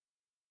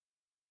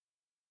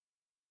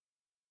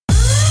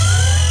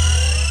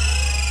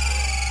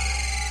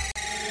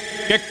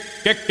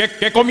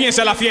Que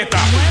comience la fiesta.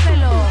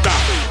 Muévelo.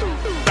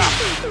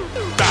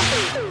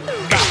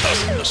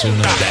 Estás en la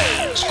zona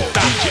dance con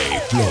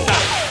DJ Flow.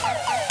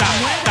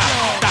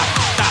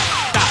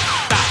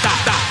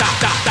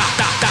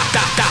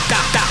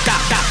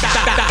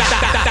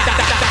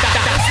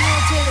 Es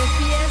noche de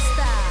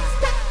fiesta.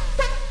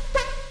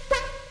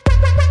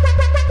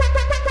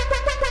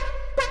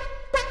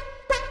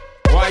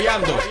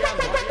 Guayando.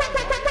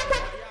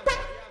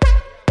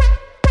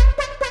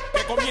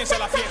 Que comience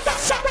la fiesta.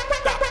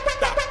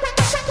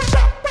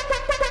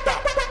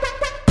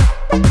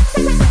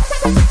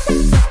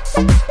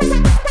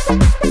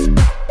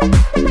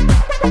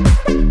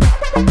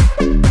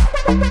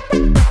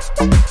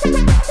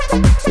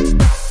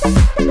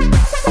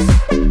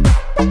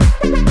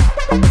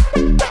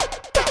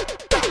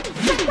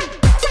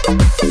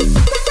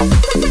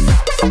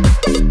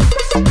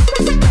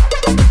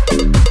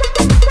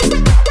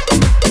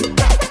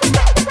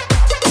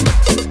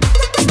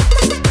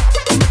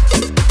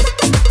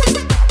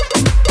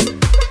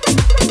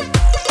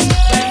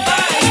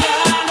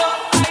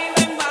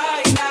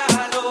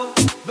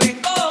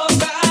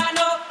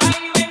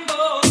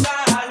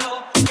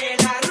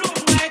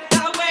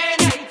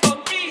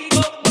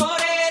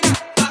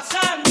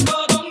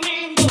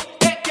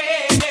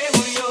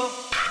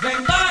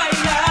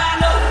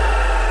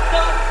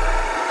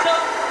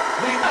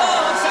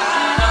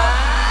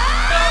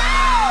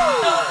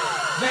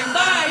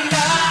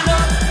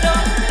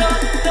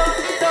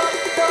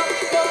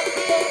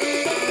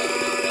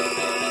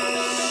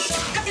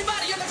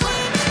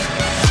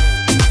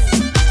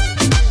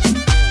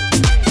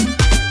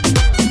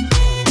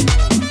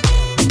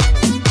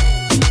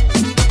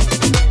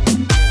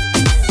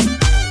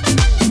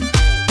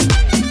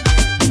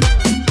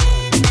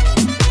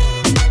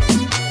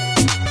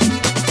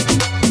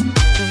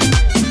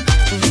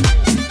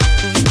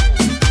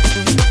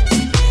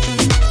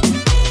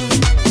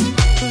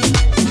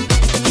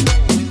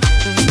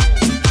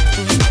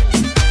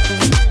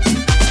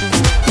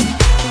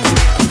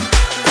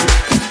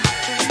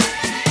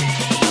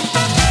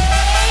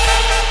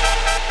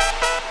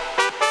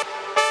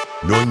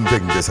 No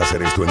intentes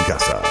hacer esto en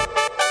casa.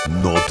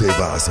 No te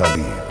va a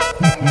salir.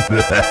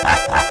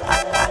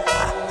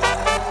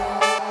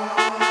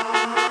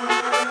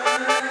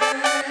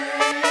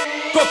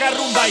 Coca,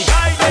 rumba y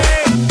baile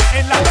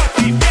en la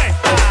Comiense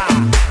Fiesta.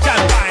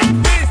 Champagne,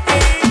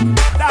 whisky,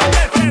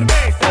 dame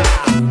cerveza.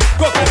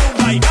 Coca,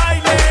 rumba y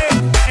baile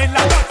en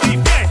la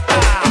Comiense Fiesta.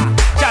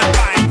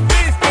 Champagne,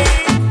 whisky,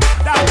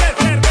 dame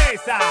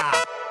cerveza.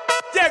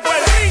 Llegó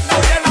el ritmo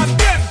y el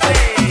ambiente,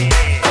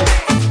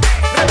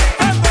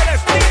 reventando el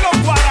estilo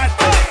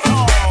guarachoso,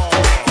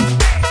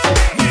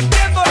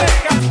 metiéndole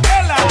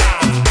candela,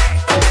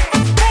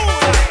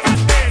 pura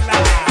candela,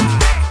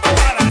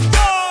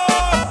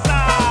 guarachosa.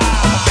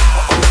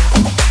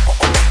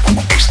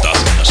 Estás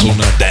en la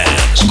zona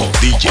dance con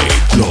DJ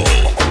Flow.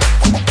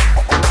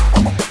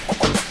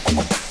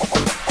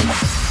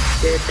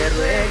 Que te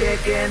ruegue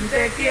quien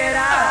te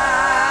quiera,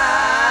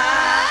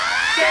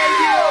 que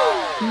yo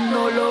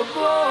no lo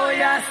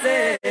voy a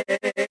hacer.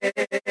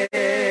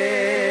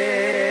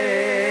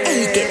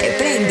 El que te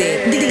prende,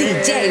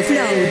 DJ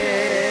Flow.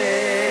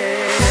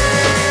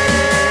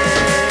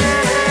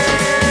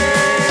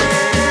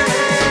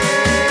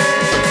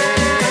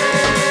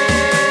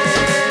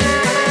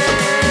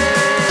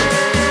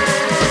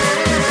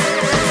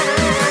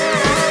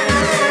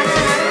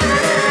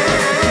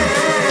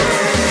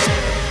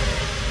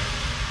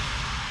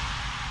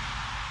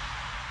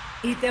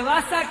 Y te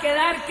vas a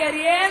quedar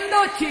queriendo,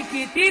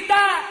 chiquitita.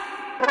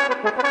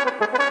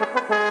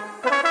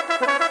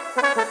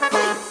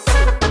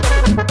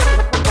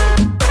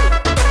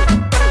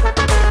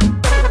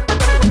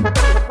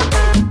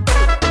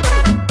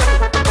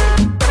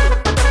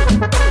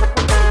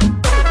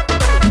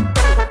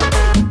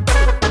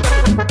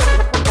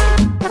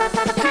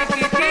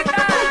 Chiquitita.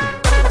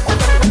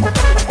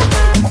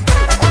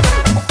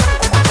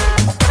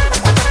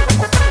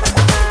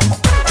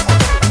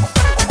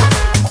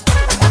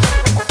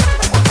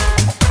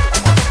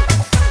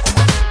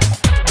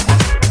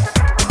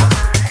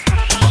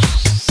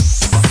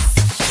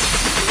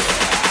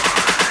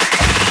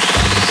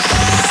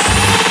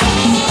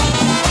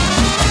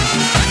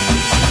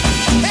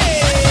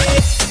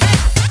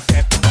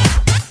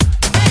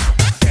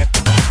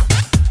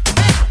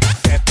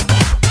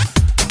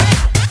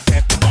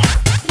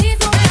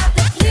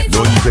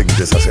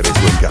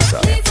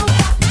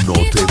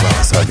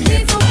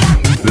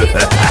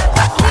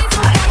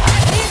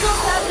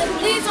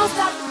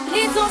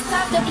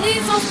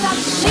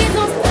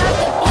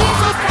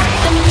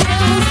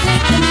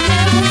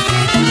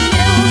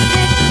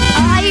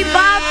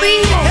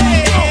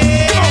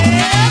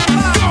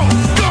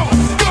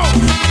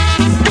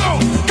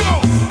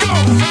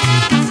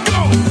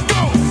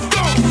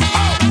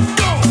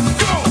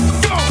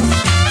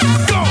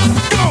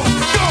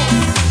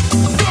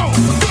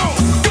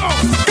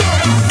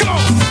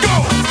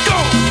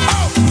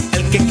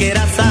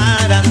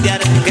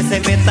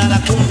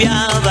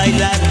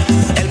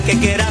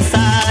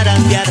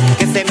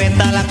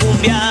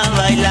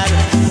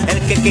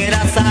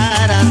 quiera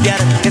zarandear,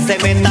 que se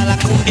meta a la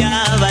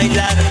cumbia a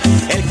bailar.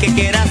 El que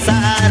quiera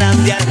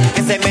zarandear,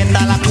 que se meta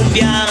a la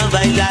cumbia a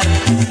bailar.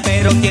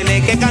 Pero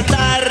tiene que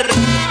cantar.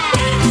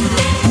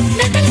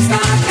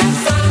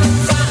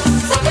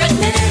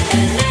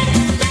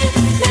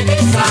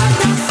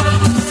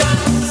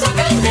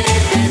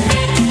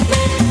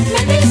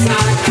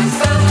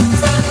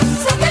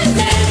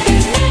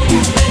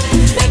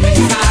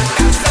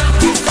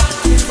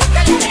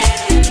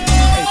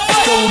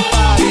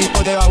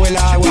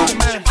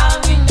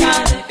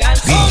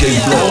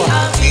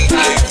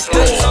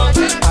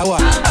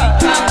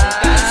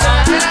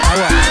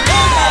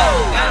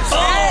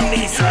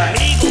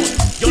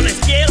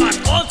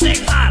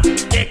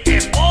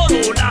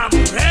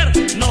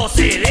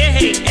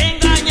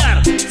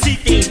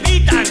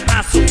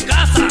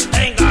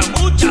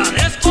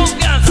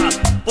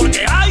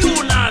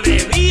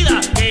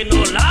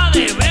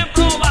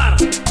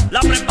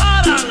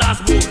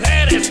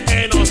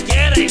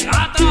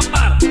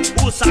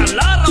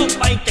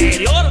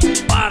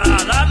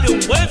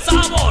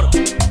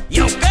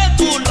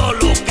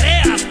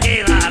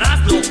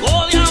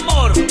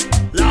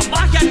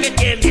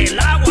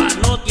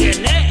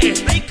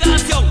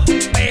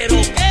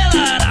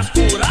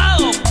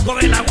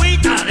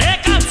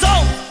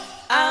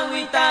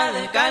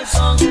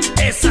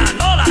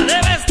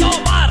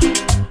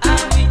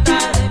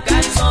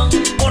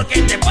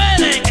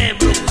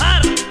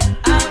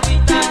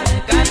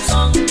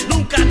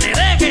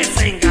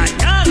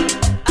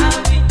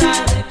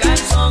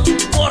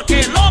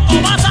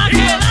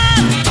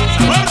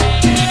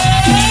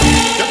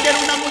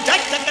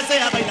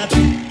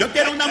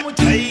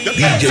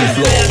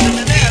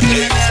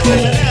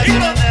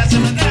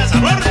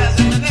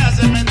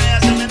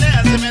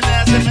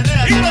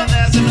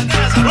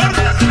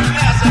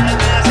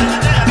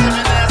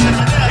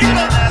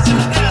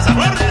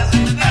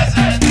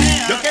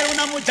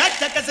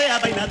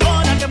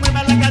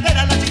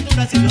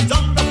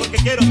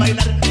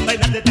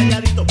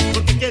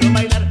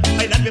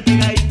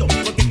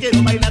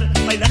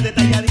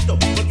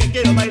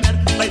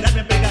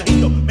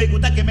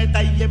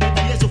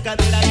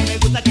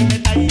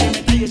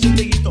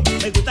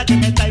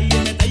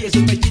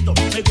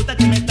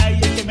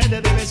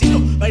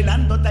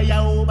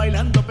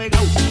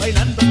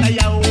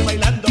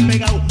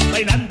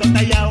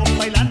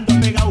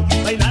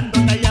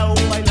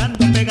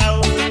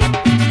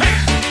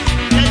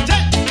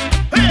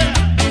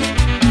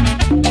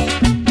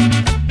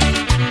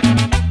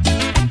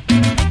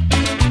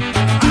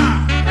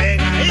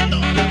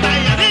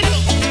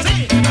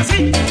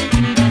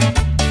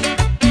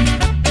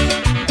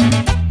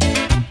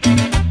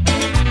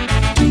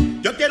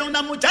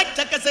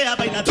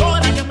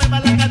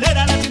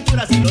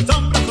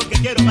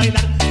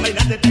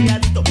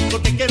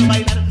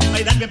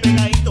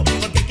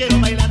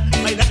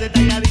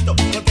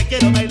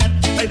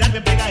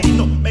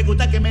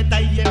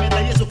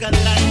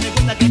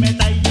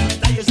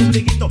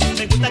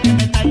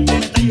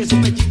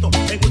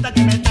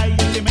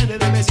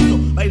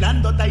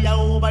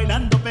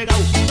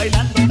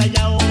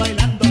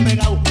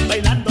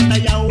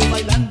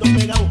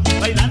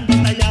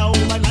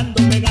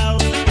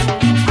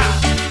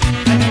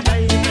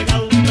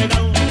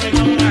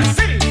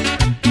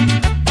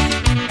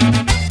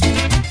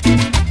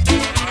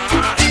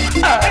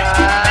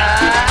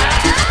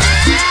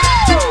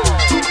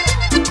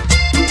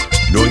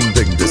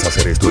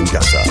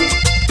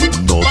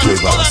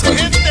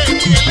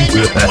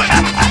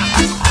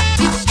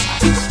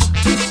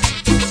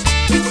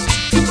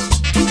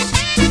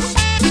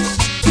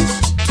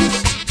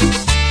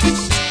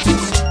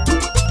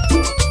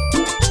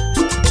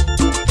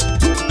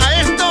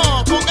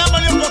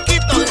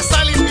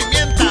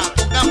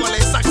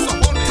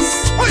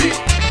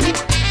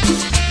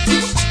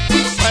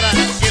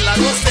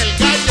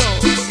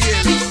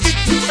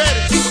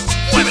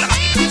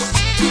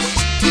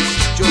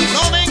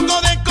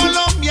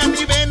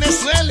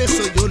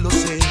 Eso yo lo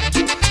sé.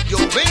 Yo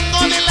vengo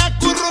de la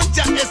curro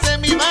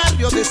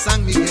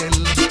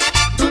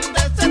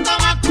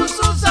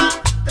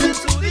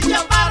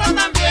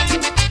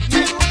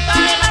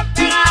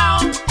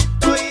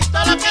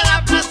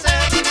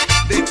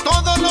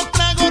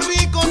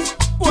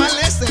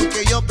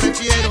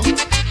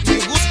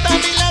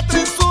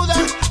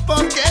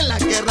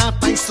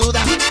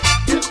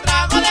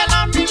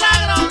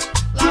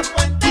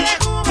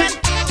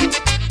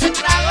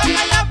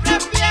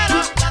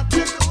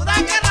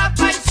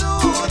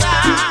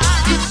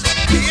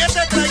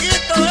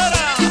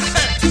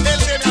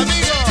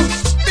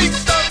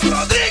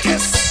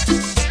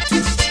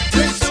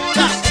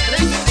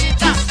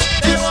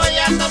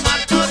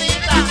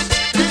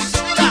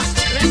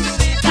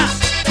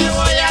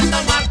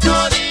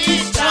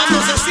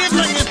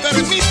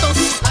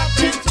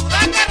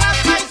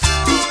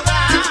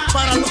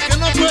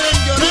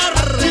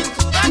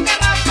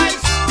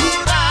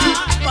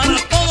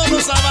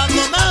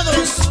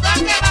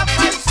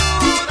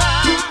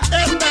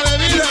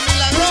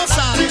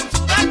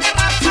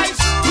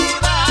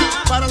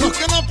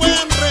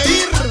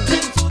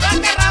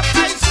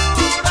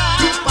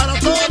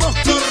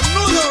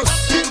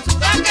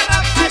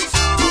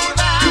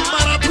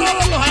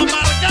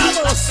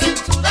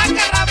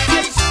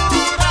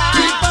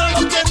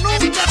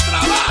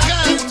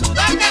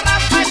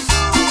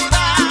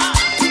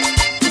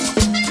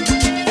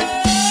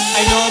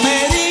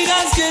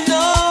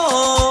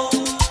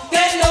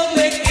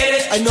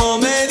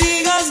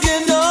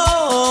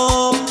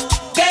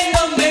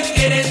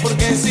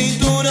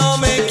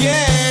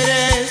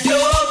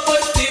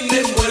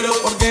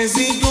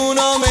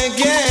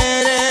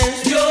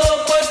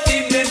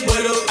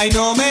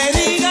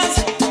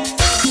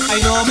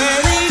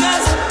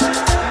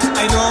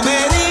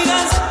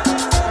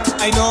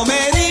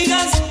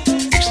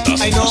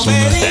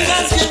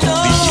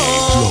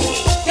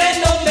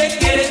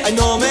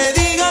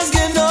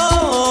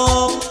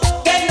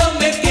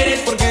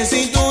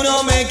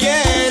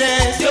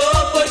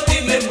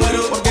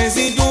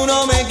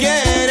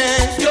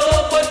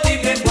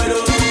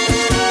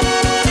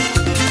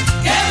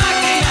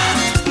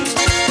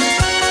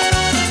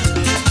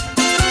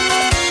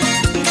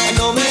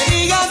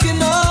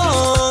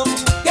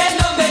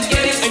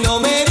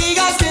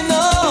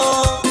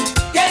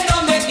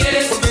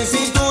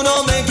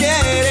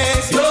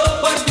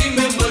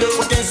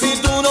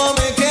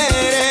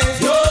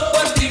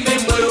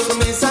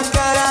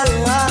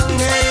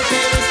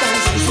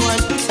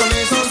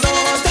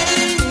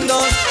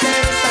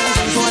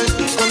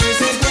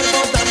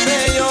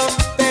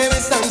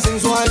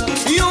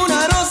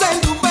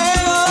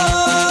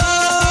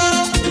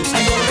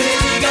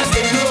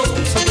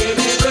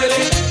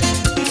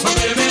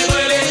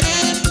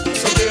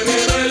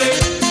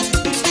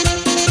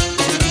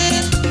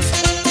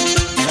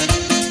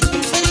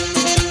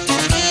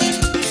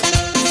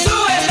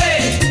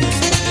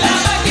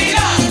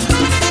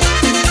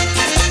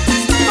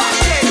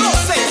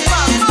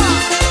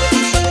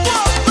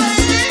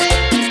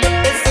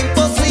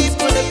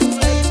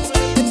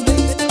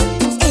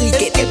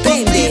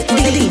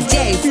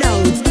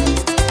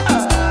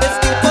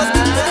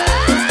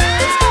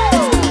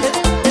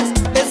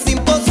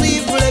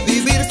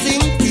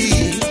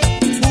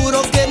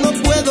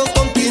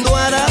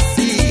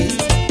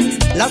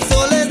La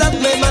soledad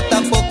me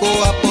mata poco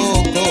a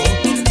poco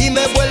y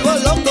me vuelvo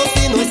loco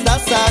si no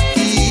estás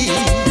aquí.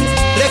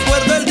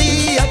 Recuerdo el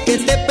día que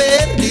te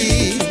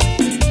perdí,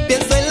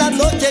 pienso en la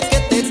noche que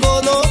te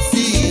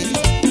conocí.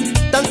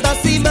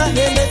 Tantas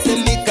imágenes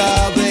en mi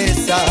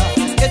cabeza,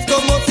 es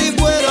como si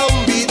fuera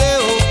un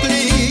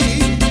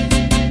videoclip.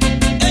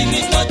 En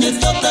mis noches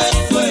yo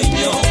te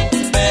sueño,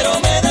 pero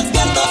me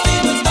despierto si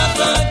no estás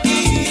aquí.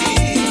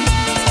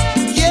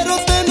 Quiero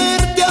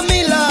tenerte a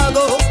mi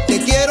lado,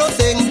 te quiero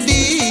sentir.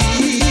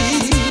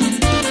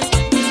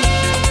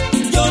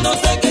 Yo no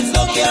sé qué es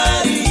lo que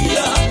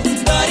haría,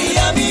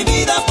 daría mi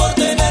vida por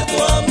tener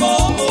tu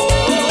amor.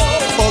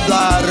 Oh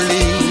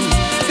darling,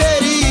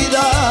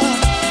 querida,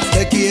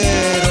 te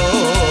quiero.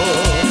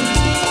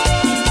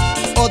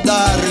 Oh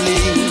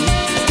darling,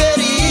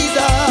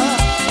 querida,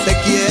 te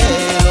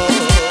quiero.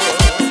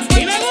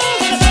 Y me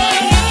gusta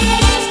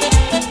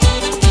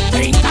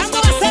brincando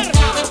la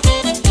cerca.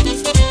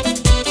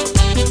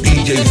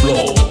 DJ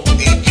Flow.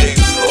 DJ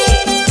Flow.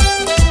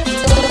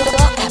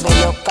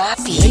 Tócamelo,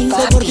 papi, Siento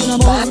por ti un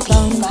amor papi,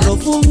 tan papi.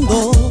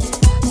 profundo,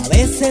 a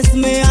veces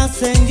me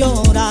hacen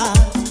llorar.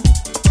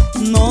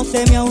 No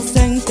te me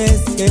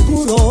ausentes, que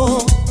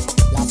juro,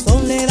 la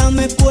soledad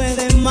me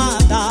puede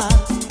matar.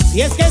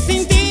 Y es que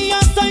sin ti yo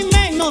soy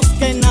menos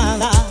que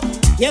nada,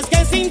 y es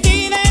que sin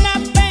ti de la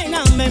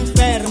pena me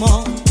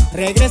enfermo.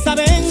 Regresa,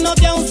 ven, no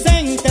te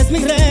ausentes, mi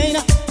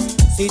reina.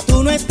 Si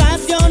tú no estás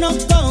yo no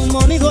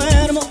como ni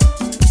duermo.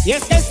 Y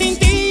es que sin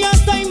ti yo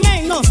soy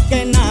menos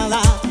que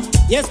nada,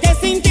 y es que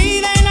sin ti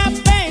de la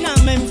pena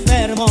me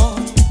enfermo.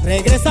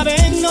 Regresa,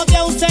 ven, no te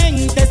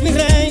ausentes, mi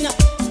reina.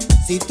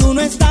 Si tú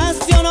no estás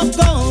yo no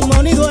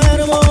como ni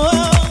duermo.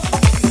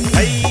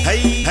 Hey,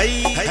 hey,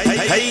 hey, hey, hey,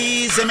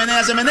 hey, se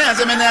menea, se menea,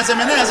 se menea, se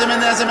menea, se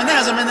menea, se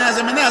menea, se menea,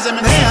 se menea, se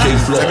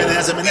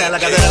menea. Se menea la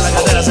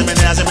cadera, se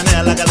menea, se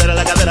menea la cadera,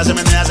 se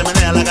menea, se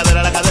menea la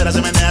cadera,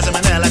 se menea, se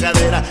menea la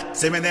cadera,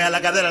 se menea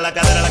la cadera, se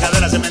menea la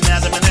cadera, se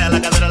menea, se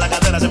menea la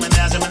cadera, se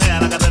menea, se menea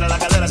la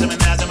cadera, se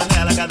menea, se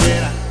menea la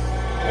cadera.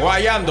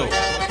 Guayando.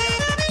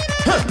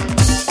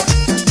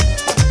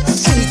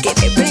 El que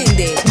te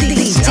prende,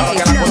 DJ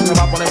Ahora que la cosa se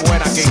va a poner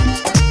buena aquí.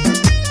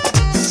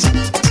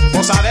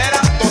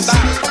 Posadera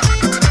total.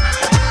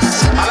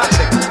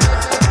 Adelante.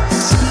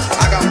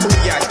 Hagan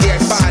bulla, aquí hay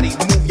party.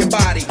 Move your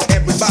body,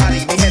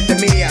 everybody. Mi gente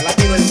mía,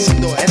 latino el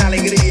mundo, en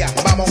alegría.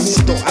 Vamos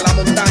juntos a la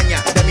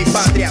montaña de mi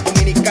patria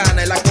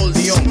dominicana, el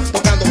acordeón,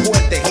 tocando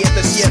fuerte. Y esto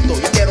es cierto,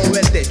 yo quiero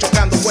verte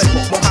chocando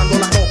cuerpos, mojando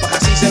las ropas,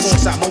 así se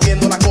goza,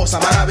 moviendo la cosa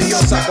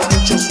maravillosa, con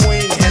mucho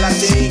swing,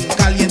 gelatín,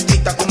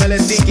 calientita, con el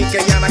sticky,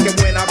 que llana, que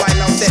buena,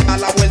 baila usted a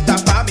la vuelta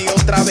pa' mí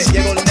otra vez.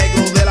 Llegó el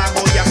negro de la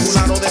joya,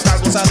 fulano de esta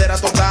gozadera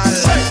total.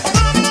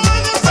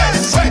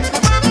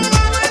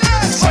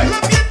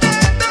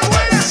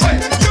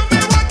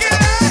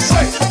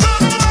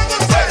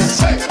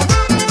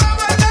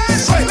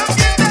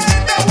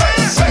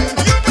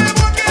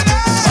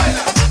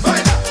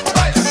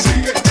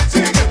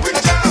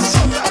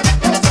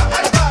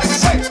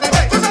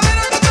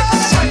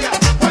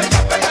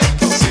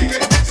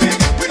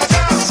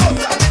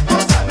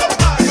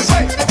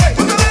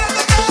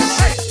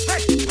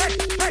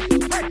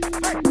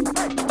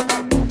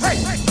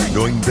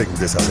 No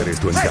intentes hacer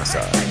esto en casa.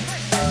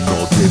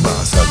 No te va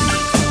a salir.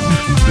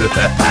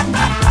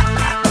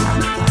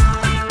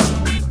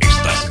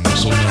 Estás en la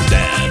zona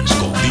dance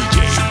con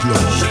DJ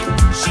Flow.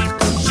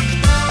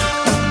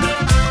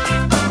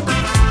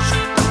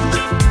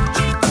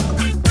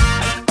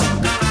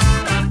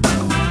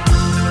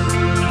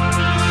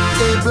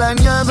 He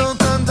planeado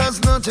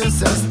tantas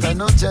noches esta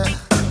noche.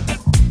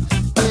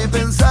 He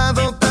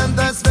pensado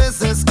tantas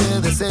veces que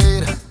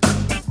desear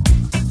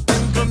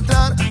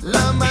encontrar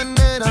la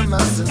manera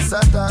más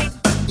sensata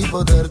y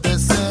poderte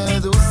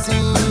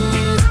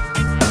seducir.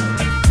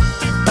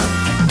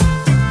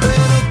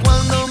 Pero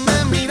cuando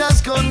me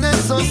miras con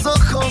esos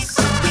ojos,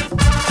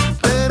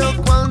 pero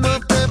cuando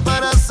te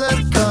paras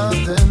cerca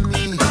de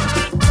mí,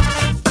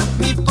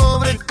 mi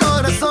pobre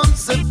corazón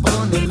se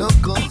pone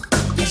loco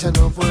y ya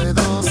no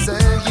puedo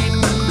seguir.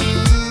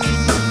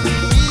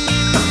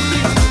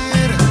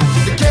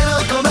 Te quiero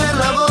comer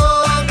la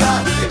boca,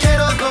 te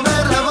quiero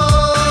comer la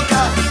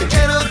boca, te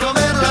quiero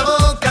comer la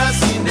boca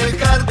sin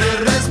dejarte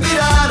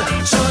respirar.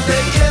 Yo te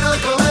quiero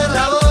comer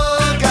la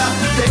boca,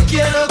 te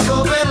quiero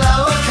comer la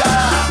boca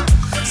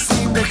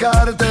sin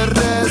dejarte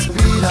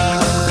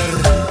respirar.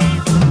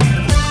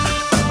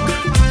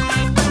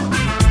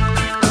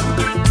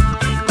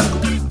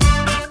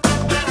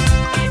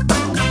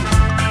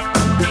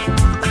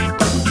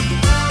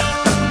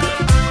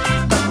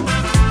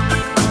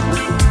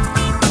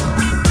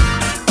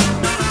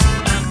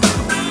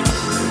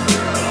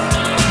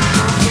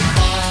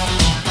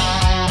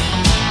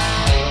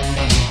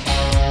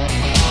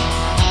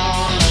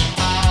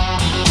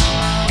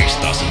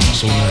 Estás en la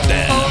zona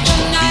dance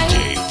con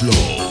DJ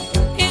Flow.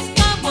 It's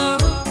my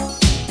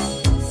world.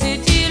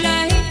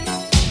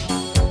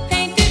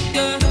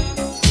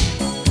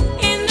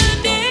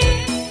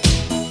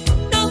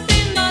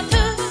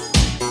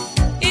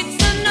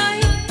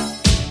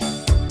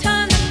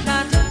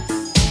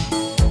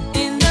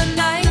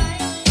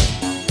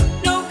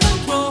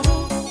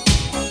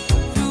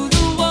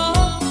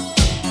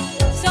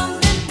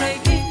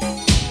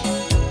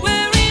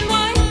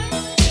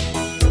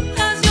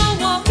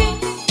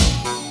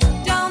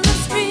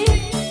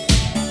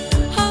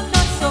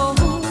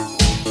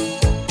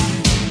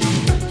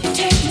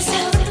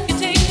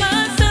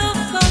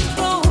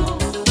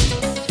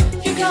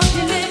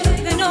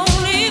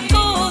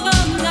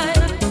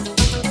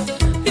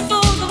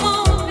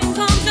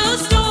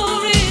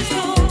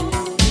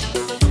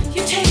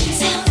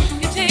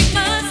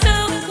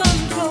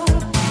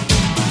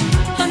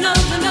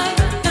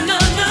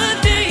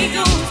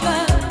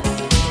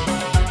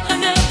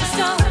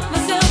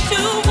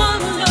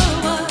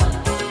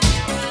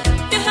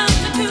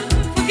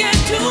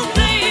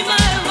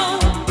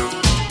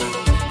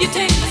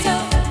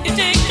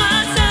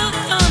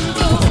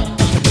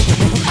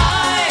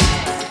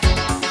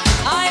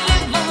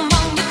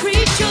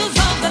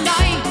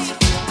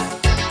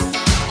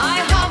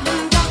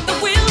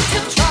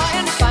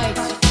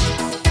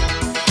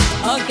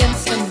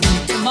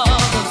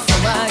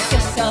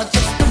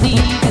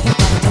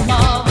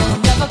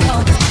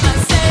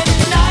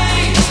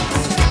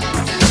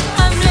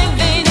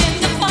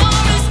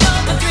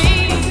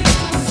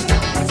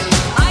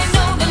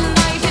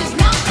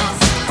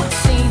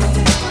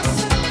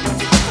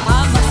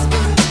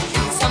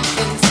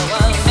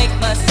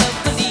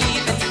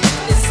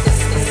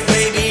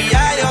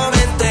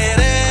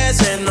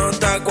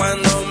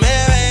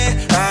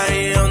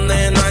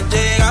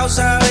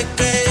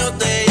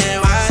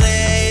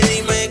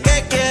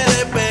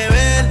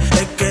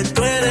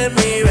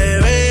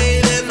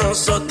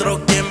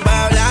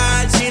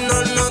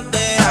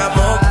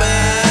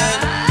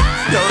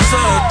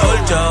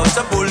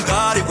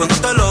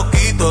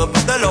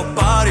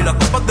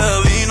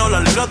 no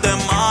las libras de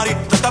Mari.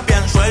 Tú estás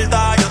bien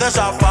suelta, yo de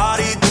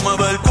safari. Tú me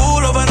ves el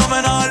culo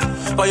fenomenal,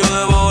 pa' yo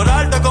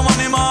devorarte como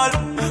animal.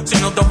 Si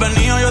no te has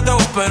venido, yo te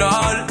voy a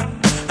esperar.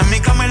 En mi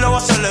cama y lo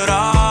voy a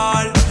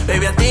celebrar.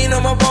 Baby, a ti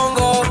no me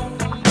pongo,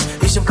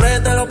 y siempre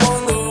te lo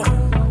pongo.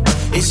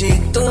 Y si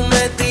tú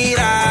me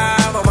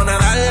tiras, vamos a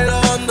nadar en lo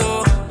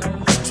hondo.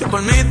 Si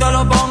por mí te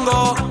lo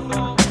pongo,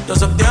 de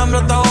septiembre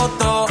hasta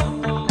agosto.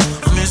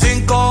 A mis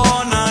 5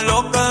 cojones,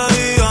 lo que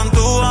digan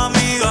tus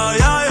amigas,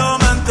 ya yo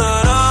me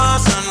enteré.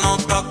 Se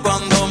nota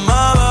cuando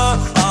me ves,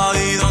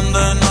 ahí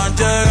donde no has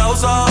llegado,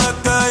 sabes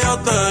que yo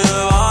te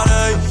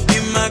llevaré.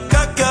 Dime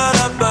qué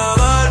quieres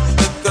beber,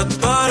 es que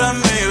tú eres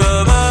mi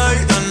bebé.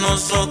 Y de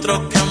nosotros,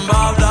 ¿quién va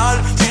a hablar?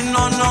 Si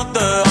no, no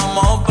te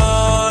vamos a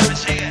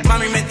ver.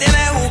 Mami, me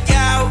tienes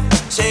buqueado,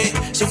 sí.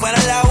 Si fuera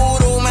el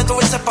laburo, me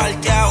tuviese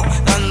parqueado.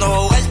 Dando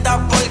vueltas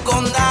por el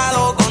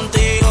condado,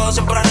 contigo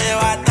siempre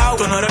arrebatado.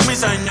 Tú no eres mi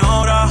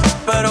señora,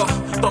 pero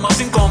toma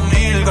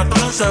 5,000,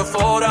 gastalo en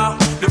Sephora.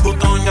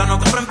 Liputón ya no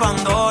compra en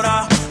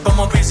Pandora.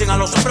 Como piercing a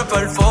los hombres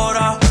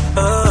perfora.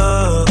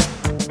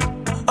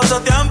 Hace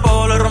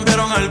tiempo le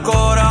rompieron el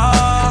cora.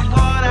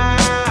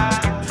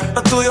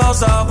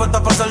 Estudiosa,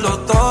 puesta para ser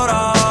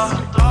doctora.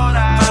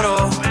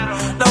 Pero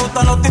le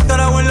gustan los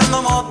títeres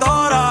huirleando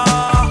motora.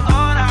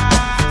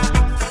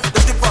 Yo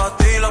estoy pa'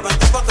 ti las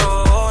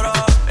 24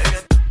 horas.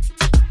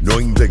 No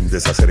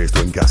intentes hacer esto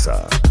en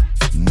casa.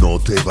 No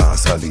te va a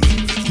salir.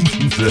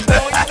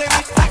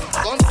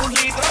 Con tus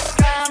libros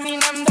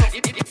caminando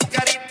y tu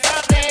carita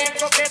de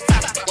coqueta,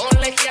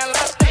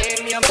 colegialas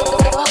de mi amor.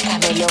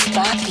 Tócamelo,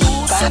 papi,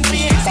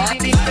 papi,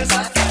 papi,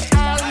 papi.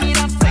 Al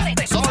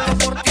mirarte, solo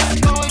porque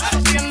estoy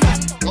sufriendo,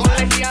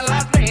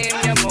 colegialas de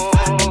mi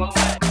amor.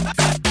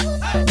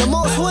 The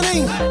most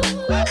winning,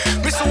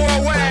 Mr.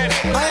 Worldwide,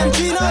 I am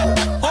Gino,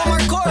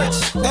 Omar Courts,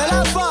 El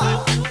Alfa,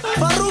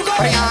 Farruko.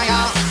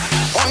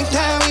 Hoy te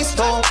he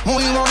visto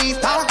muy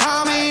bonita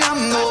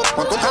caminando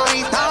con tu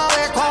carita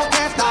de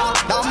coqueta,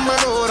 dame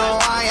duro,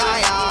 ay,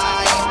 ay,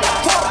 ay.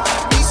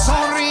 Y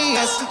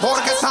sonríes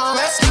porque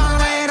sabes que al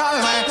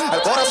mirarme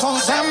el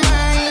corazón se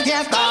me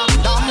inquieta,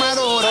 dame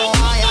duro,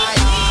 ay, ay,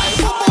 ay.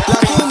 La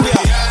cumbia,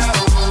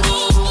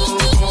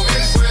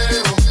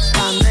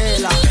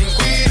 Candela,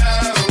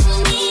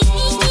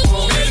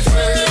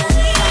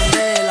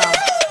 Candela.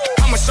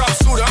 I'm a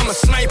sharpshooter, I'm a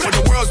sniper.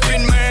 The world's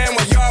been mad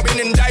while y'all been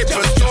in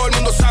diapers. Todo el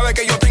mundo sabe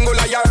que yo tengo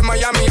la llave en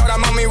Miami. Ahora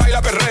mami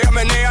baila, perrea,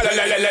 menea, la.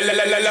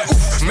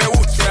 Uf, me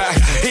gusta.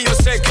 Y yo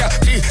sé que a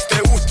ti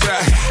te gusta.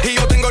 Y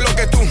yo tengo lo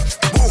que tú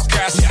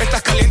buscas.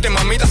 Estás caliente,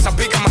 mamita,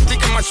 zapica,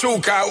 mastica,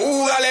 machuca.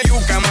 Dale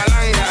yuca,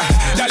 malanga.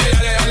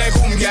 Dale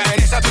cumbia.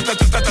 En esa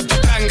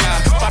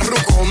tanga.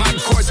 Farruko,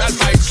 Marcos,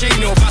 Alfa y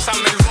Chino.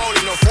 Pásame el bol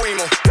y nos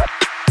fuimos.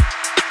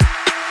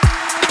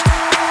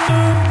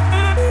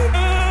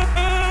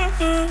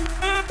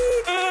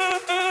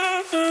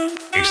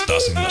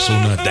 Estás en la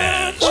zona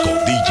dance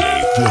con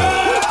DJ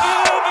Flow.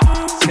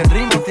 Si el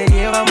ritmo te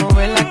lleva a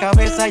mover la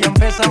cabeza, ya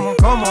empezamos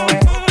como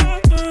es.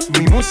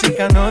 Mi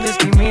música no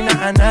discrimina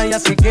a nadie,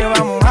 así que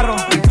vamos a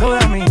romper.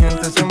 Toda mi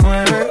gente se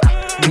mueve.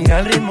 Mira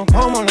el ritmo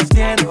como los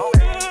tiene.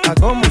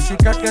 Hago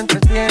música que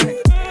entretiene.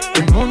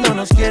 El mundo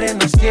nos quiere,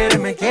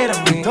 me quiere a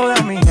mí. Toda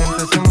mi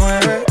gente se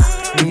mueve.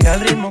 Mira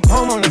el ritmo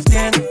como los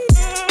tiene.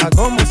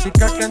 Hago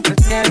música que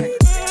entretiene.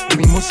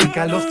 Mi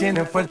música los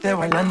tiene fuerte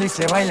bailando y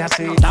se baila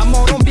así.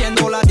 Estamos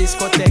rompiendo la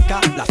discoteca,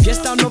 la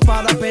fiesta no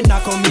para,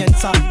 apenas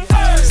comienza.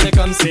 C'est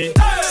comme si,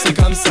 c'est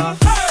comme ça,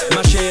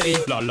 ma chérie.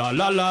 La la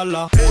la la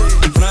la.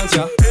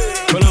 Francia,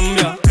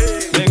 Colombia,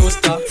 me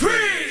gusta.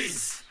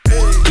 Freeze.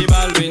 Y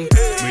Balvin,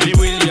 Willy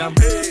William,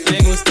 me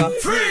gusta.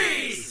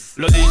 Freeze.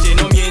 Los DJ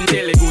no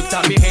mienten, le gusta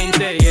a mi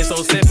gente y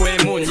eso se fue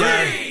muy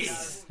bien.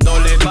 No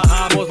le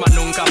bajamos, mas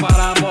nunca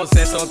paramos,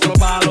 es otro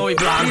palo y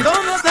blanco. ¿Y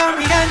dónde está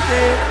mi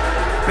gente?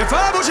 Me fue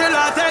a bouger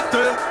la tête.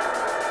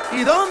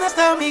 ¿Y dónde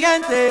está mi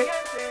gente?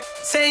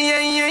 Say yeah,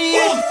 yeah,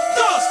 yeah. 1,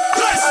 2,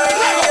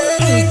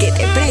 3, El que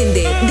te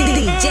prende,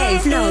 DJ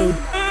Flow.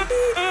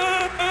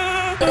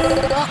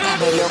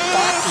 Tócamelo,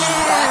 papi,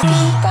 papi,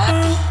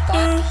 papi,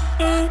 papi.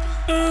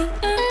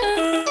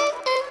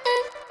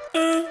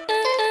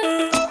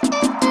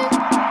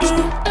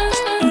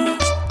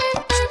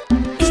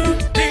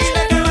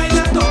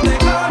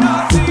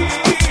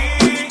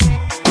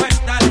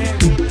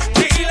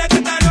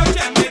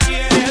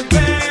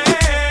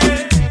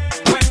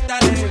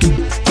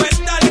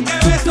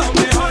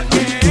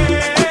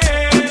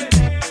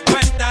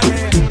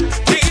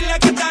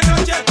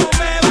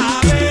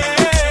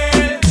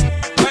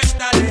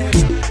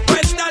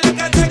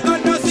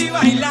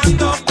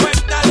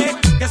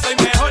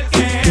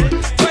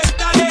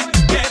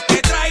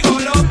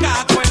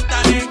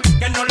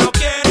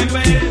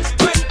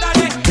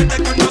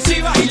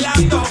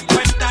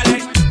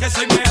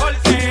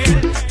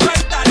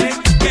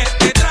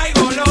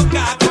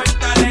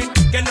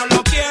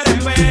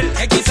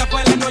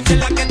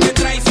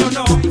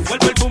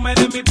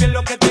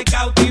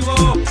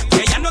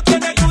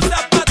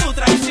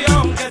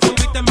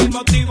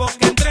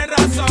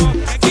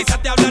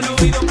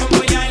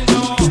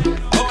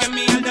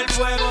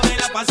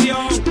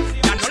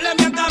 Ya no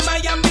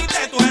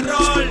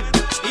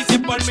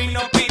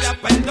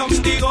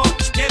contigo.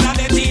 Queda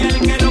de ti el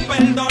que lo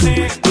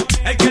perdone,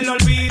 el que lo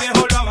olvide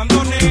o lo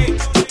abandone.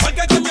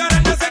 Porque con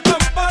llorar no se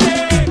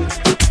compone.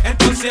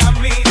 Entonces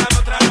mira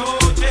otra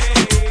noche.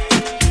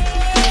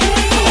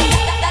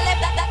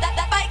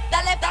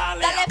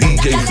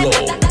 DJ Flow.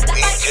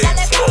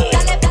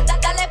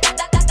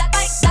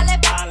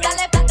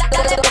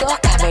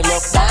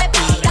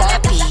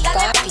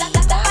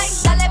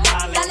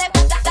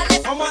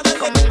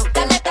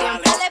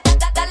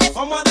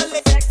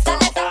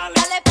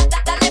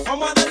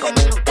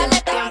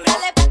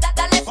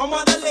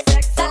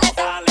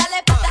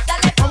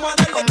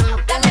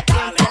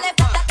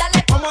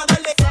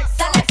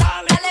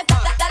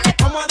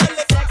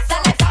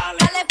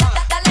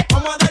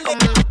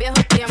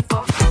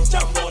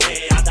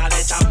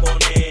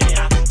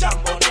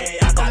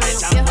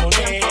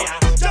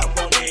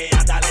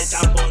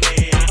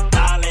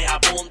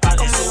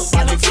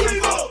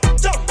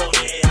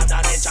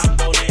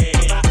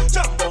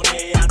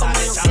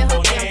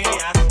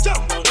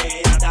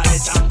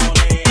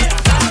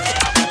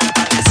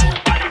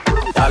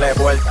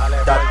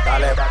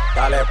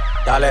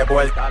 Dale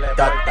vuelta,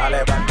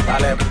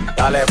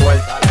 dale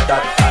vuelta,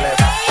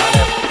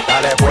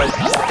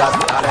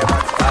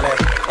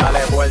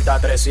 dale vuelta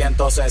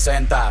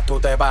 360. Tú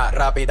te vas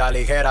rápida,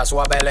 ligera,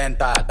 suave,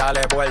 lenta.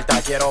 Dale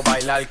vuelta, quiero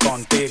bailar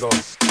contigo.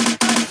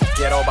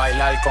 Quiero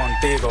bailar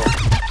contigo.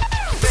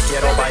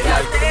 Quiero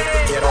bailar,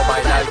 quiero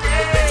bailar,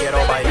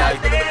 quiero bailar,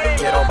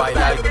 quiero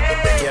bailar,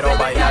 quiero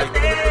bailar,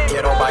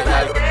 quiero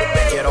bailar,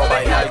 quiero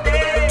bailar,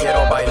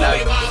 quiero bailar.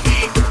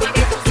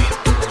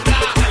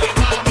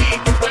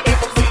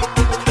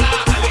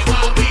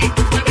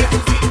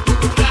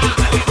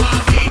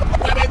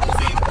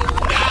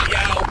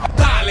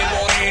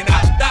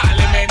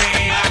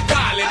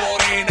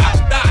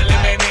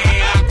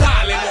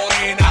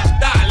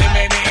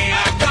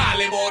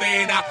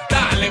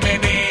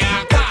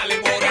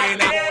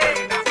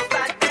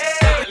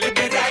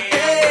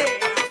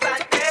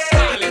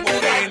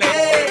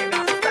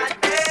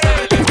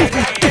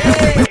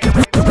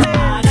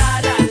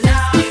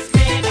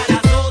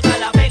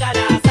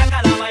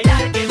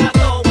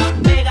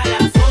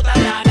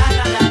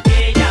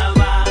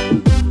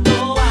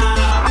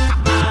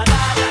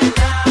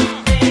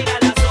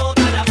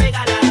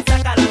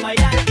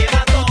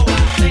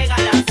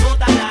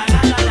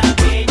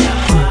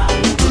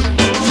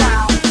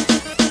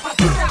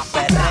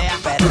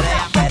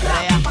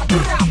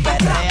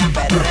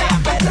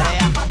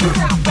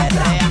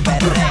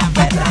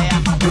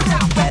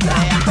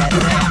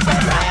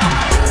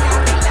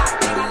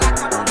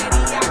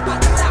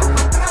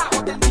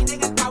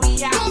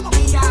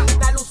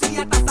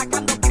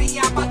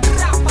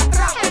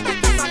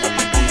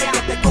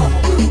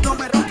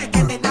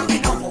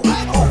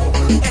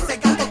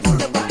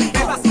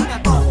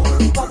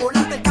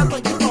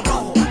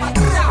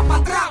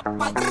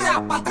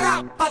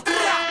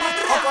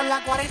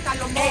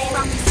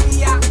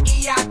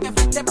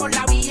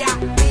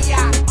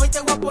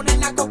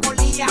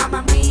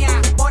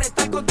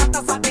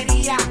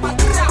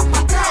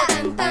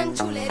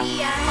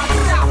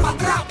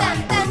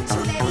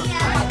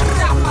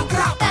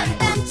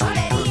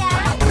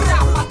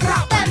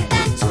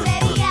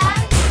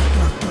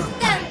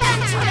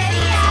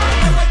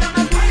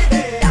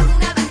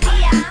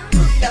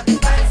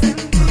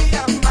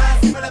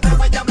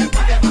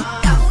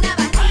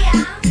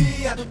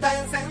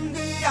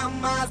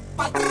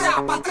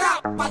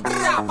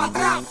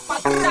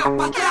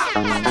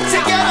 Si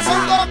quieres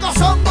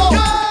songo,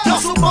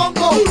 yo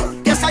supongo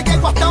que esa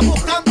yegua está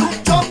buscando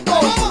un chongo.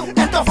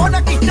 Esto fue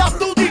una quita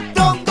tu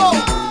dictongo.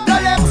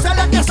 Dale, usa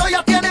la que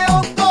soya tiene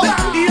hongo.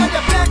 Y dale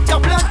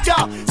plancha,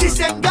 si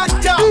se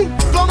engancha.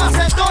 Con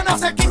acetona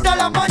se quita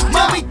la mancha.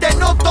 Mami, te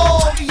noto,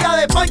 guía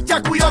de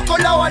pancha. Cuidado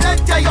con la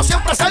avalancha, yo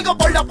siempre salgo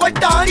por la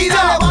puerta ancha. Y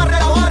dale,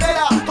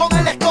 barrera, con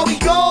el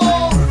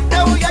escobillón.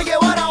 Te voy a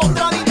llevar a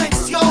otra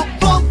dimensión.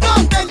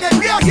 Montate en el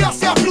viaje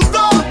hacia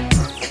Plutón.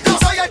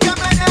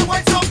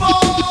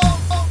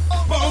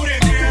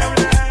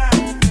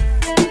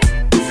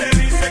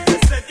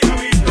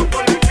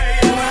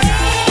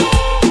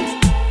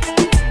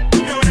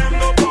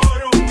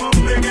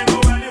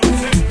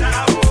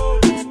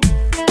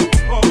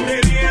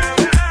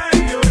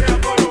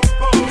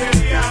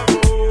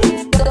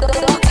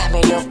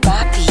 Tócamelo,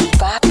 papi.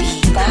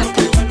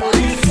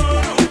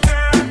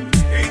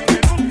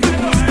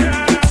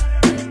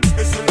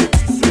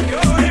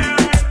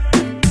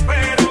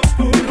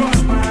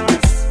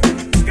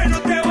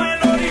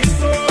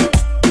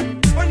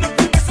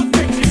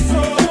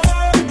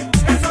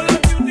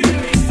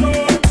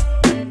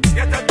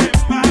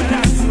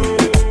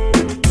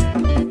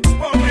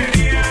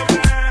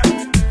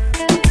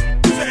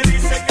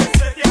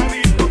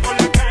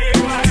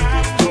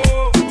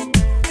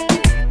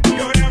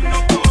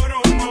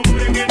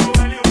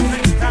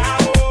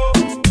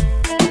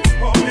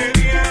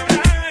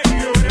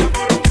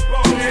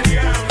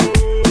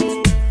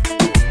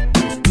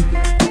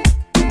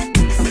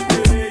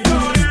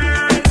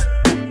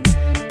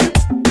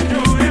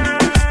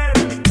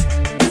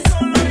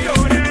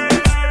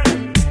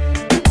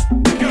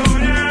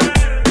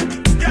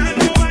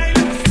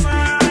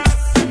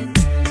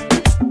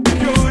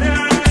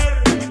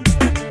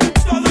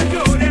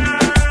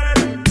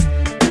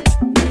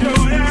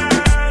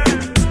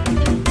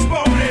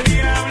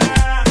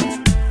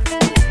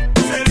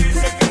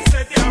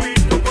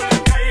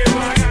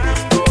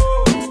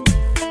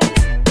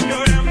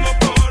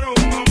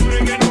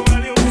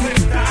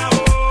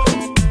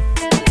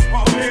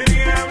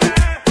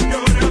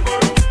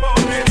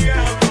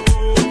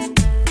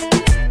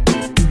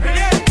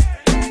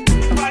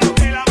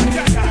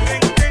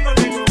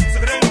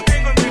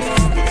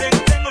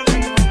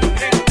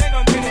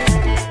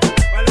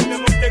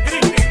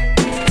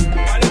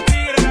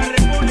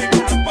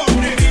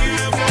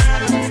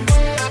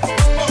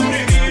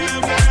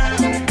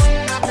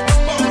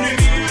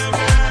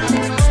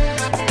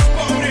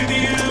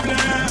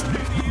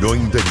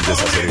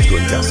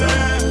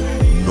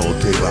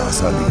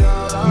 salir.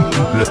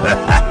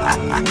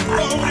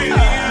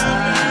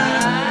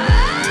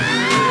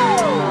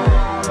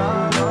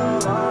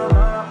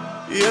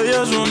 Y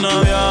ella es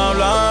una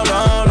diabla,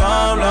 bla,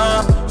 bla,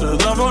 bla. Se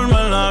transforma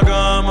en la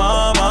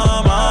cama,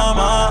 ma, ma,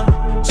 ma.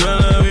 Se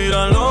le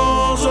viran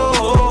los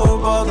ojos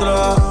para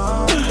atrás.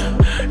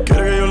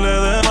 Quiere que yo le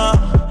dé más,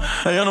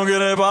 ella no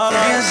quiere parar.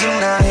 Ella es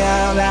una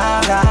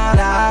diabla, bla,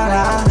 bla,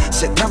 bla.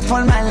 Se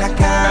transforma en la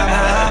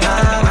cama, ma,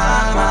 ma,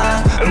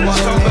 ma.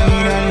 Se le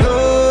viran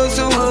los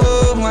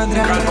ojos para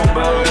atrás.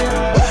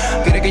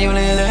 Quiere que yo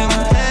le dé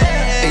más,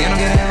 ella no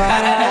quiere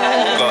parar.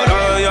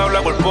 Cara de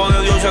diabla, cuerpo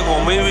de Dios,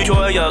 con mi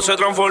bicho ella se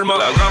transforma.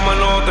 La cama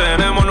no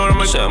tenemos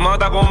norma y se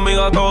mata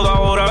conmigo a toda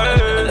hora.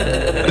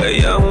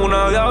 Ella es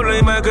una diabla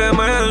y me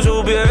quemé en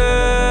su piel.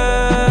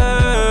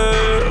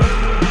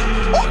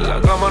 En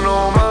la cama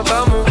nos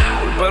matamos,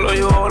 por pelo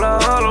yo la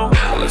jalo.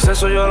 Con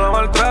exceso yo la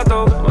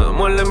maltrato, me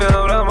muerde, me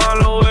habla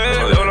malo.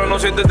 La diabla no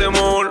siente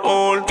temor,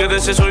 que de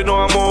sexo y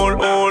no amor.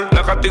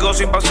 La castigo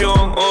sin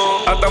pasión,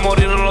 hasta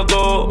morirnos los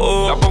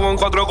dos. La pongo en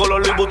 4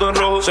 color y puto en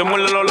rojo. Se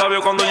muerde los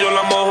labios cuando yo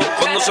la mojo.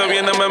 Cuando se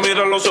viene me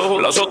mira los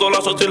ojos. La soto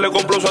y le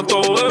compro su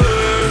antojo.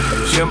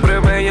 Siempre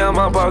me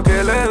llama pa'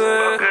 que le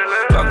dé,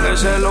 pa' que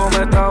se lo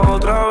meta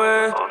otra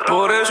vez.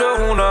 Por eso es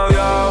una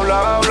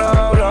diabla,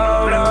 bla,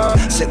 bla, bla.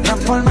 Se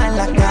transforma en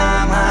la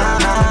cama,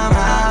 ma,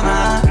 ma,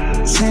 ma.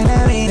 Se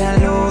le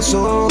viran los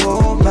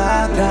ojos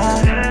para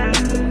atrás.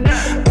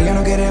 Ella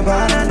no quiere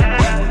parar,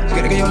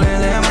 quiere que yo le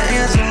dé más.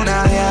 Ella es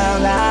una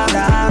diabla,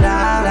 bla,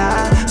 bla,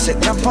 bla. Se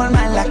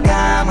transforma en la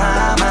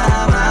cama,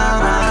 ma, ma,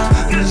 ma.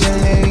 Se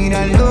le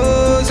viran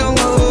los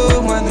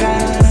ojos para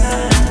atrás.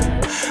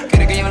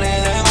 Quiere que yo le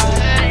dé más.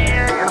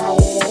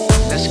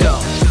 Let's go.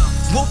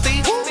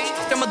 Whoopie,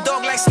 I'm a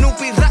dog like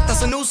Snoopy, rata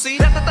Sanusi.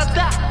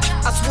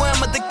 I swear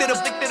I'm addicted up.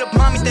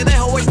 Mami, te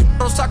dejo el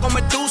rosa como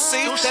el Tusi.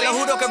 Te lo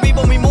juro que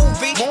vivo mi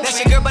movie. That's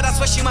your girl, but I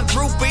swear she my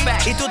groupie.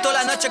 Y tú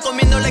toda la noche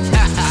comiéndole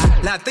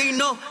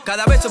latino.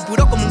 Cada vez soy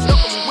puro como un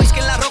whisky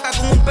en la roca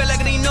con un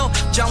peregrino.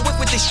 John Wick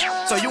with this shit,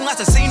 soy un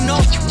asesino.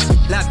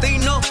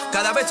 Latino,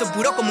 cada vez soy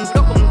puro como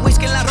un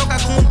whisky en la roca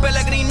con un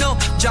peregrino.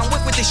 John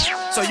Wick with this shit,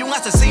 soy un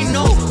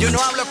asesino. Yo no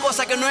hablo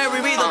cosas que no he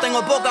vivido.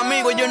 Tengo pocos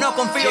amigos, yo no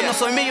confío. No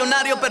soy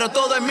millonario, pero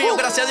todo es mío.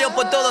 Gracias a Dios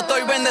por todo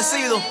estoy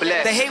bendecido.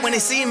 They hate when they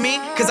see me,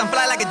 cause I'm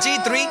fly like a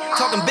G3.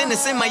 Talking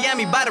business in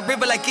Miami by the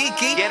river like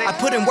Kiki. I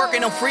put in work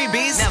and no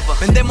freebies.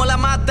 Vendemos la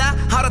mata,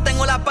 ahora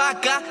tengo la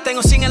paca.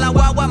 Tengo 100 en la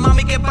guagua,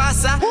 mami, ¿qué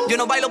pasa? Yo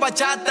no bailo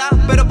bachata,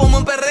 pero pongo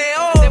un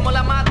perreo. Vendemos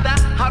la mata,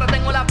 ahora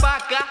tengo la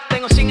paca.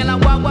 Tengo 100 en la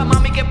guagua,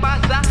 mami, ¿qué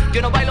pasa?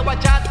 Yo no bailo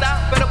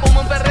bachata, pero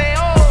pongo un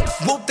perreo.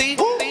 Whoopty,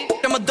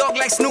 I'm a dog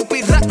like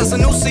Snoopy, rata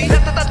Sanusi.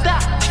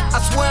 I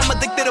swear I'm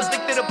addicted up.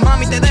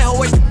 Mami, te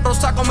dejo el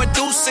rosa como el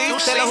Tusi.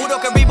 Te lo juro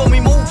que vivo mi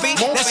movie.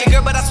 That's your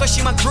girl, but I swear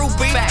she my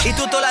groupie. Y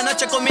tú toda la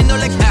noche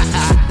comiéndole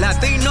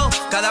latino.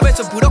 Cada vez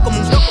soy puro como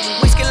un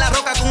whisky en la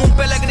roca con un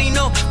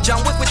peregrino.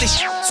 John Wick with this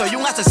shit, soy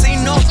un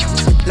asesino.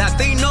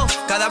 Latino,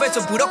 cada vez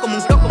soy puro como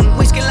un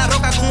whisky en la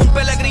roca con un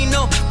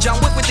peregrino. John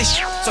Wick with this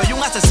shit, soy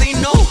un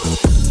asesino.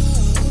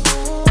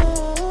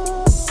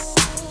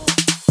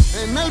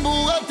 En el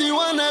Bugatti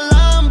o en el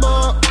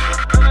Lambo,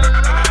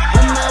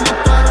 andamos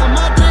para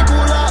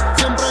matrícula,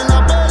 siempre en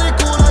la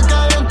película,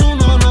 cabrón, tú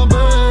no nos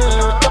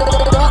ves.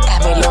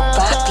 Tócamelo,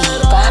 papi.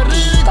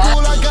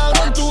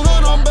 Cabrón, tú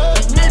no nos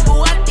ves. En el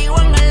Bugatti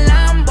o en el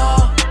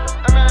Lambo,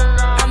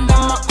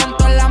 andamos con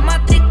toda la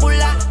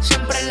matrícula,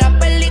 siempre en la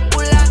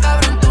película,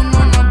 cabrón, tú no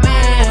nos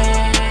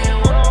ves.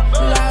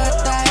 La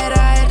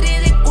gastadera es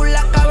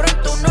ridícula, cabrón,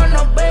 tú no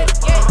nos ves.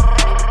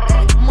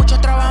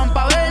 Muchos trabajan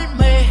pa'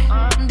 verme,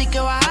 di que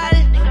bajar,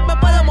 me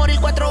puedo morir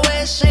 4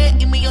 veces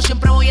y yo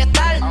siempre voy a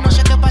estar. No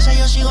sé qué pasa,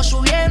 yo sigo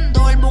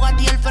subiendo, el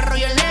Bugatti, el Ferro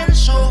y el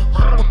Enzo.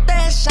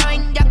 Ustedes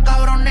saben ya,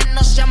 cabrones,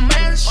 no sean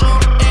mensos.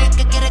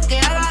 ¿Qué quieres que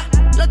haga?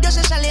 Los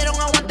dioses salieron,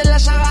 aguanten la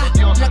saga.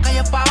 La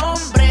calle pa'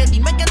 hombre,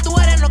 dime quién tú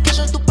eres, no que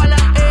son tus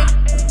panas.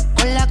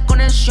 Con la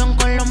conexión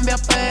Colombia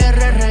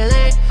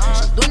PRRD,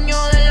 soy dueño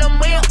de lo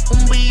mío,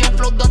 un billón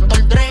flow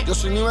Dr. Dre. Yo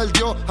soy nivel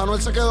Dios,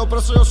 Anuel se quedó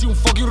preso, yo soy un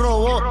fucking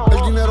robot.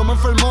 El dinero me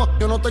enfermó,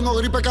 yo no tengo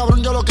gripe,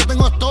 cabrón, yo lo que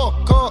tengo es todo.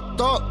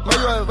 Me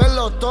llueve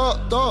verlo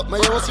todo. Me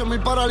llevo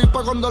 100,000 para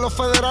limpa cuando los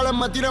federales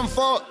me tiren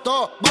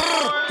fotos.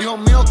 Hijos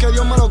míos, que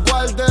Dios me los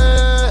guarde,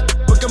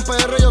 porque en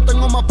PR yo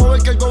tengo más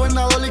poder que el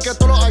gobernador y que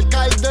todos los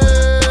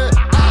alcaldes.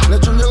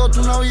 Lechón, llegó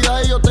tu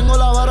Navidad y yo tengo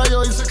la vara.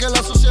 Yo hice que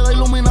la sociedad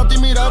Illuminati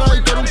mirara,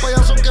 y tú eres un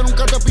payaso que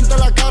nunca te pinta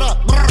la cara.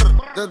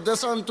 Desde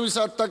Santurce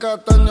hasta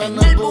Cataña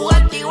en el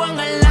Bugatti o en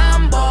el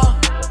Lambo,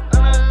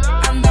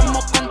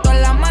 andamos con toda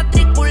la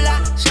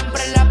matrícula,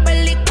 siempre en la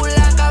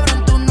película,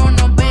 cabrón, tú no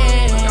nos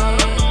ves.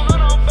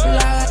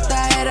 La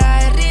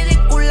gastadera es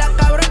ridícula,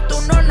 cabrón, tú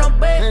no nos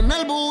ves. En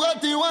el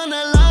Bugatti o en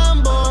el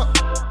Lambo,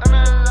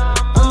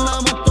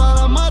 andamos toda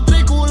la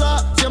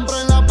matrícula,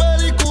 siempre en la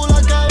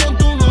película, cabrón,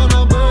 tú no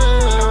nos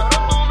ves.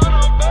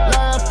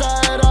 La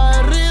gastadera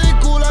es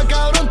ridícula,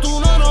 cabrón, tú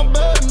no nos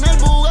ves. En el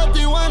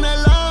Bugatti o en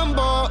el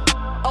Lambo.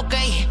 Ok,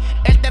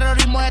 el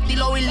terrorismo es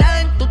estilo Bin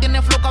Laden. Tú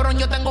tienes flow, cabrón,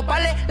 yo tengo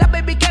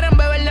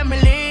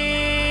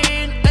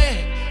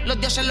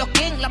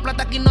la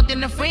plata aquí no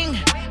tiene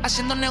fin.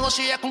 Haciendo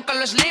negocio ya con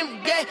Carlos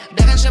Slim, yeah.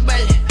 Déjense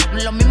ver, no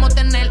es lo mismo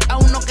tener a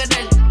uno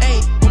querer,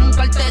 ey, como un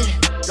cartel.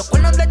 Los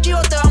cuernos de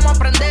chivo te vamos a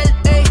prender,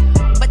 ey.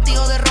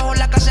 Vestido de rojo,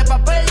 la casa de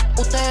papel.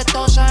 Ustedes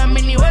todos saben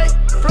mi nivel.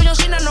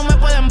 Floyoncina no me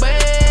pueden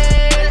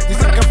ver.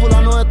 Dicen que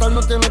fulano de tal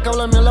no tiene que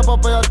hablar mierda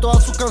para pegar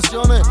todas sus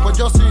canciones. Pues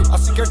yo sí,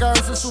 así que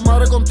cádense su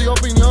madre contigo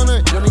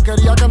opiniones. Yo ni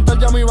quería cantar,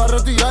 ya me iba a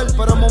retirar,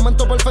 pero el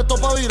momento perfecto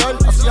para virar.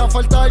 Hacía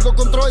falta algo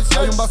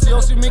controversial. Hay un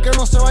vacío sin mí que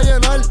no se va a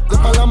llenar. De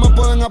pagar me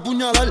pueden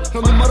apuñalar,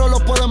 los números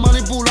los pueden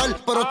manipular.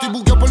 Pero estoy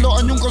buqueado por 2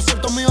 años, un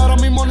concierto mío ahora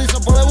mismo ni se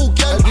puede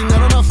buquear. El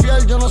dinero no es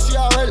fiel, yo no sé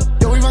a ver.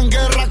 Yo vivo en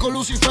guerra con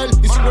Lucifer.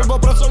 Y si vuelvo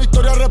preso la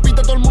historia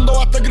repite, todo el mundo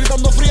va a estar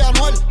gritando Free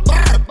Anuel.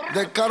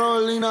 De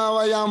Carolina a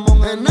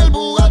Bayamón, en el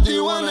Bugatti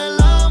o en el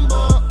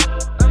Lambo.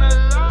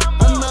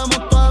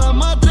 Andamos toda la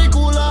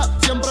matrícula,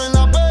 siempre en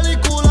la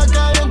película,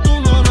 cabrón,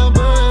 tú no nos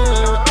ves.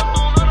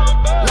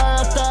 La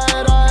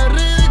gastadera es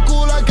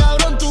ridícula,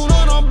 cabrón, tú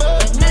no nos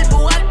ves. En el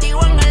Bugatti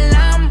o en el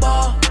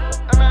Lambo.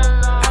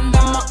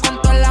 Andamos con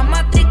toda la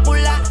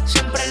matrícula,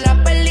 siempre en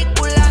la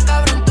película,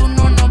 cabrón, tú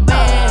no nos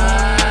ves.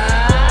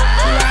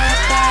 La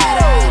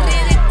gastadera es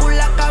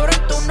ridícula,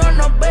 cabrón, tú no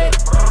nos ves.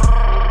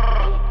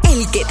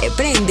 El que te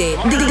prende,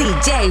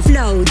 DJ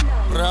Flow.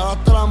 Real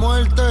hasta la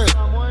muerte.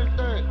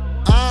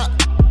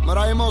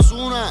 Mira, dimos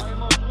una.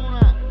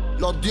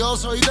 Los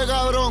dioses, oíste,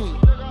 cabrón.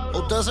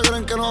 Ustedes se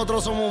creen que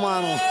nosotros somos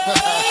humanos.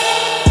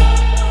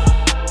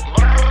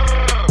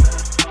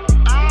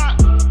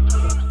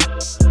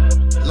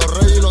 Los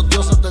reyes y los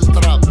dioses del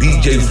trap.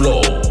 DJ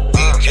Flow.